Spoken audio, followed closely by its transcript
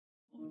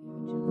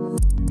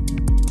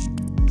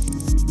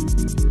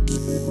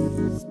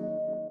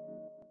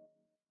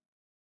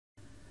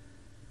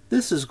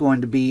This is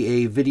going to be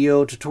a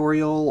video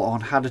tutorial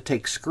on how to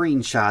take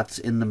screenshots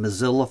in the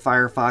Mozilla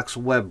Firefox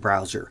web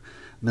browser.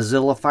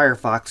 Mozilla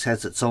Firefox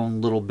has its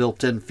own little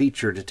built-in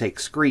feature to take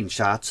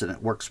screenshots, and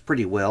it works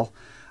pretty well.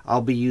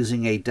 I'll be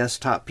using a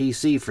desktop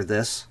PC for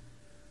this.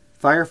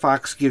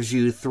 Firefox gives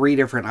you 3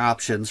 different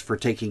options for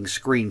taking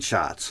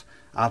screenshots.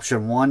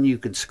 Option 1, you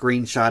can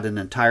screenshot an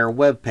entire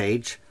web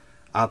page.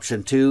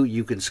 Option 2,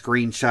 you can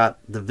screenshot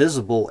the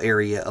visible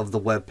area of the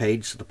web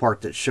page, the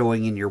part that's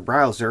showing in your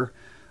browser.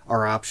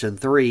 Or option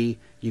 3,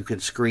 you can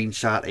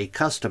screenshot a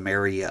custom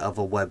area of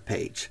a web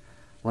page.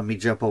 Let me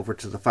jump over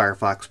to the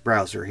Firefox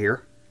browser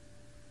here.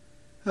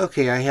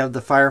 Okay, I have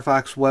the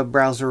Firefox web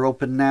browser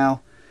open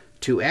now.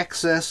 To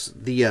access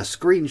the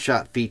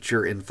screenshot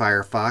feature in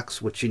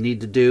Firefox, what you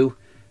need to do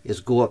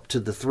is go up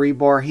to the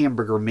 3-bar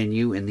hamburger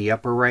menu in the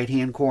upper right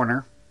hand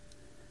corner.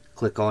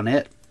 Click on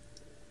it.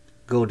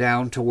 Go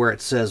down to where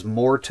it says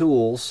More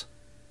Tools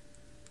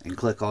and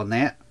click on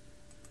that.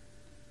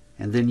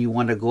 And then you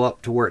want to go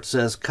up to where it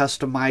says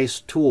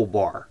Customize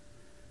Toolbar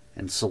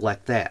and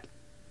select that.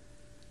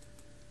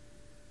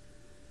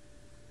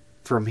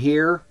 From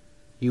here,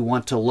 you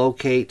want to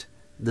locate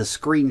the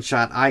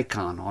screenshot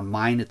icon. On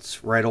mine,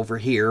 it's right over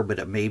here, but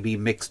it may be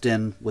mixed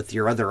in with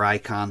your other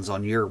icons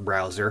on your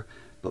browser.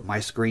 But my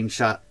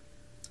screenshot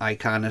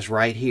icon is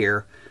right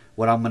here.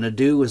 What I'm going to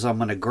do is I'm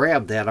going to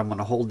grab that. I'm going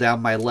to hold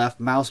down my left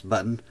mouse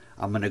button.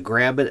 I'm going to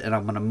grab it and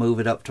I'm going to move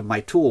it up to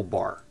my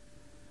toolbar.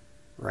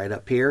 Right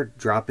up here.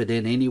 Drop it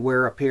in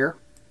anywhere up here.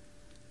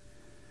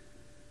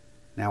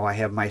 Now I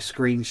have my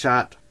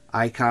screenshot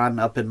icon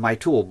up in my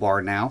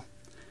toolbar now.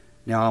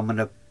 Now I'm going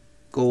to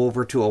go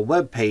over to a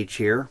web page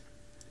here.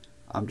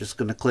 I'm just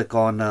going to click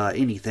on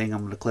anything. I'm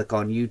going to click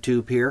on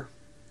YouTube here.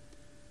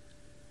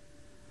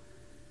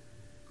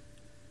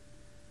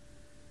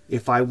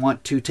 If I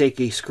want to take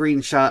a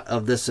screenshot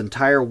of this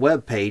entire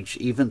web page,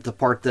 even the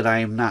part that I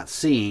am not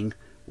seeing,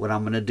 what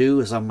I'm going to do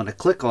is I'm going to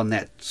click on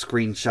that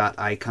screenshot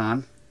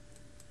icon.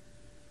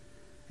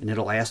 And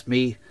it'll ask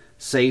me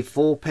save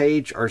full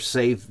page or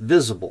save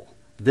visible.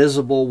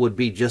 Visible would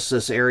be just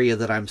this area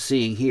that I'm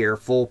seeing here.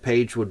 Full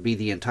page would be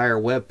the entire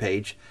web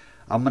page.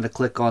 I'm going to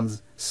click on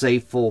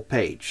save full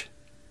page.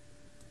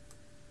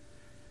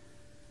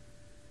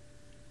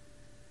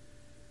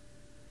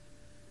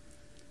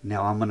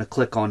 Now I'm going to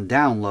click on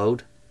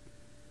download.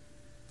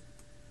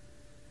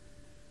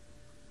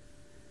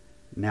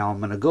 Now I'm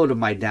going to go to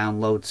my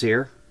downloads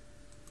here.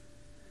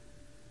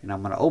 And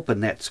I'm going to open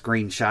that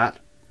screenshot.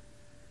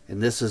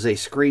 And this is a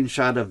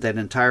screenshot of that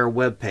entire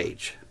web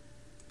page.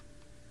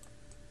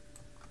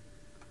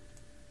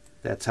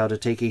 That's how to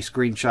take a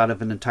screenshot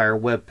of an entire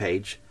web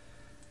page.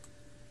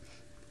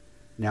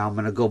 Now I'm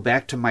going to go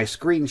back to my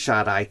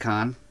screenshot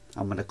icon.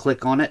 I'm going to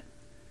click on it.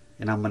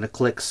 And I'm going to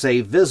click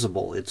Save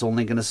Visible. It's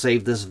only going to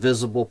save this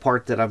visible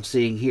part that I'm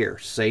seeing here.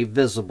 Save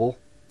Visible.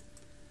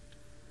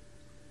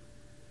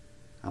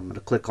 I'm going to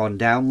click on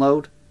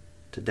Download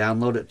to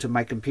download it to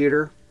my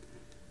computer.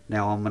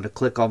 Now I'm going to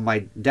click on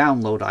my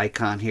download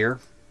icon here.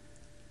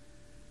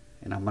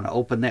 And I'm going to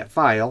open that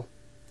file.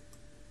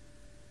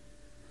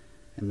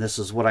 And this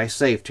is what I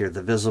saved here,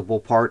 the visible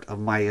part of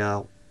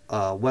my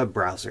web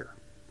browser.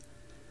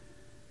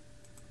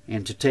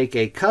 And to take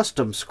a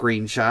custom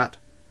screenshot,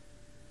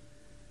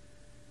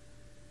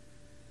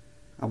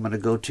 I'm going to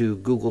go to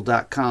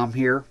google.com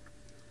here,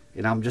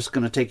 and I'm just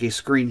going to take a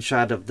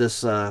screenshot of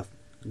this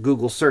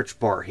Google search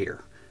bar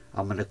here.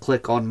 I'm going to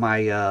click on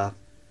my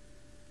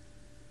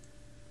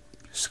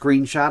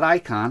screenshot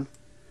icon,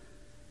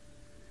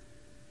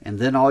 and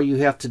then all you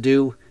have to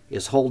do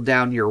is hold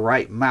down your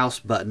right mouse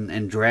button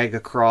and drag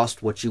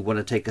across what you want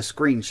to take a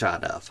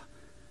screenshot of.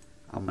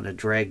 I'm going to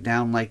drag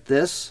down like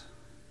this.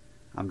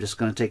 I'm just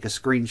going to take a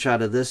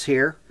screenshot of this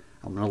here.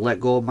 I'm going to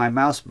let go of my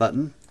mouse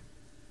button.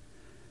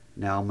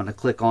 Now I'm going to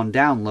click on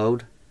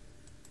download.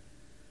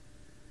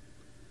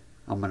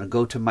 I'm going to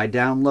go to my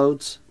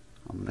downloads.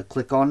 I'm going to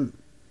click on,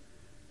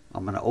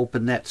 I'm going to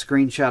open that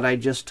screenshot I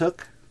just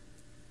took.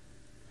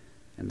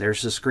 And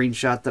there's the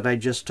screenshot that I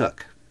just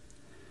took.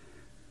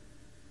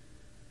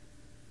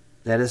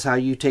 That is how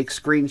you take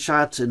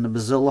screenshots in the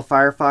Mozilla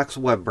Firefox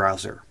web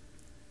browser.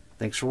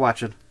 Thanks for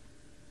watching.